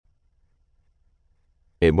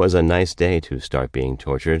It was a nice day to start being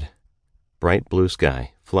tortured. Bright blue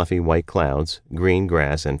sky, fluffy white clouds, green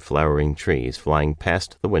grass, and flowering trees flying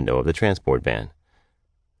past the window of the transport van.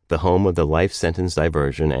 The home of the Life Sentence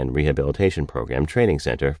Diversion and Rehabilitation Program Training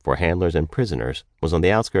Center for handlers and prisoners was on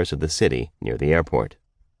the outskirts of the city near the airport.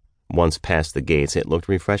 Once past the gates, it looked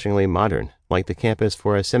refreshingly modern, like the campus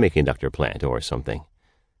for a semiconductor plant or something.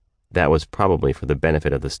 That was probably for the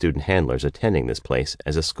benefit of the student handlers attending this place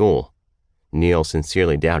as a school. Neil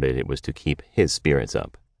sincerely doubted it was to keep his spirits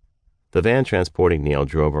up. The van transporting Neil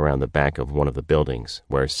drove around the back of one of the buildings,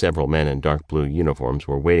 where several men in dark blue uniforms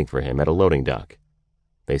were waiting for him at a loading dock.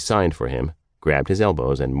 They signed for him, grabbed his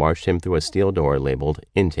elbows, and marched him through a steel door labeled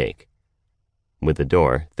Intake. With the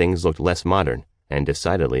door, things looked less modern and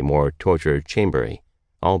decidedly more torture chambery,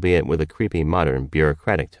 albeit with a creepy modern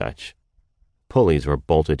bureaucratic touch. Pulleys were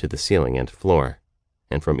bolted to the ceiling and floor,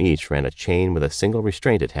 and from each ran a chain with a single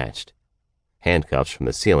restraint attached. Handcuffs from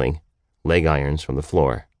the ceiling, leg irons from the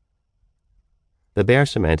floor. The bare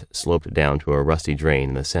cement sloped down to a rusty drain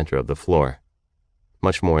in the center of the floor,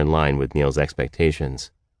 much more in line with Neil's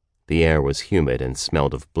expectations. The air was humid and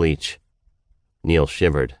smelled of bleach. Neil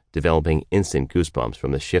shivered, developing instant goosebumps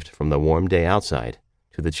from the shift from the warm day outside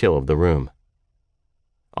to the chill of the room.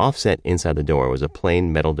 Offset inside the door was a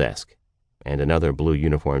plain metal desk, and another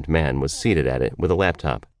blue-uniformed man was seated at it with a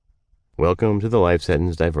laptop. "Welcome to the Life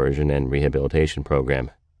Sentence Diversion and Rehabilitation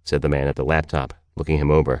Program," said the man at the laptop, looking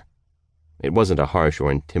him over. It wasn't a harsh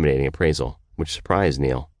or intimidating appraisal, which surprised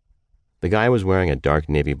Neil. The guy was wearing a dark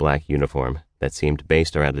navy-black uniform that seemed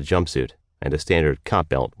based around a jumpsuit and a standard cop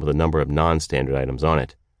belt with a number of non-standard items on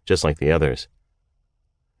it, just like the others.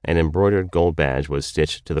 An embroidered gold badge was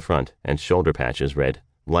stitched to the front, and shoulder patches read,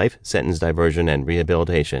 "Life Sentence Diversion and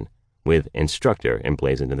Rehabilitation," with "Instructor"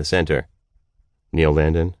 emblazoned in the center. "Neil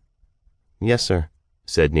Landon?" "Yes, sir,"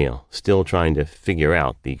 said Neil, still trying to figure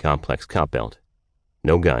out the complex cop belt.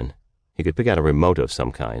 No gun. He could pick out a remote of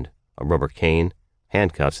some kind, a rubber cane,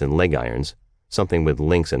 handcuffs and leg irons, something with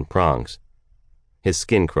links and prongs. His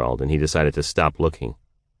skin crawled, and he decided to stop looking.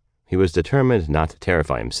 He was determined not to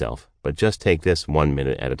terrify himself, but just take this 1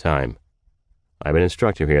 minute at a time. "I'm an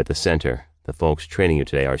instructor here at the center. The folks training you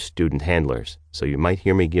today are student handlers, so you might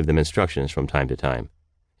hear me give them instructions from time to time.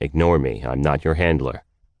 Ignore me. I'm not your handler.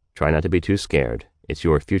 Try not to be too scared. It's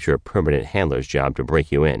your future permanent handler's job to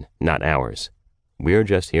break you in, not ours. We're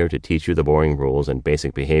just here to teach you the boring rules and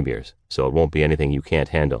basic behaviors, so it won't be anything you can't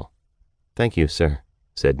handle." "Thank you, sir,"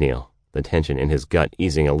 said Neil, the tension in his gut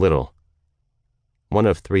easing a little. One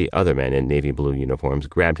of 3 other men in navy blue uniforms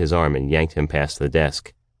grabbed his arm and yanked him past the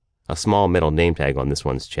desk. A small metal name tag on this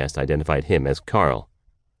one's chest identified him as Carl.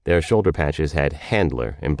 Their shoulder patches had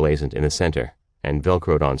 "Handler" emblazoned in the center, and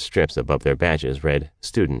velcroed on strips above their badges read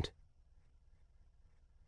 "Student."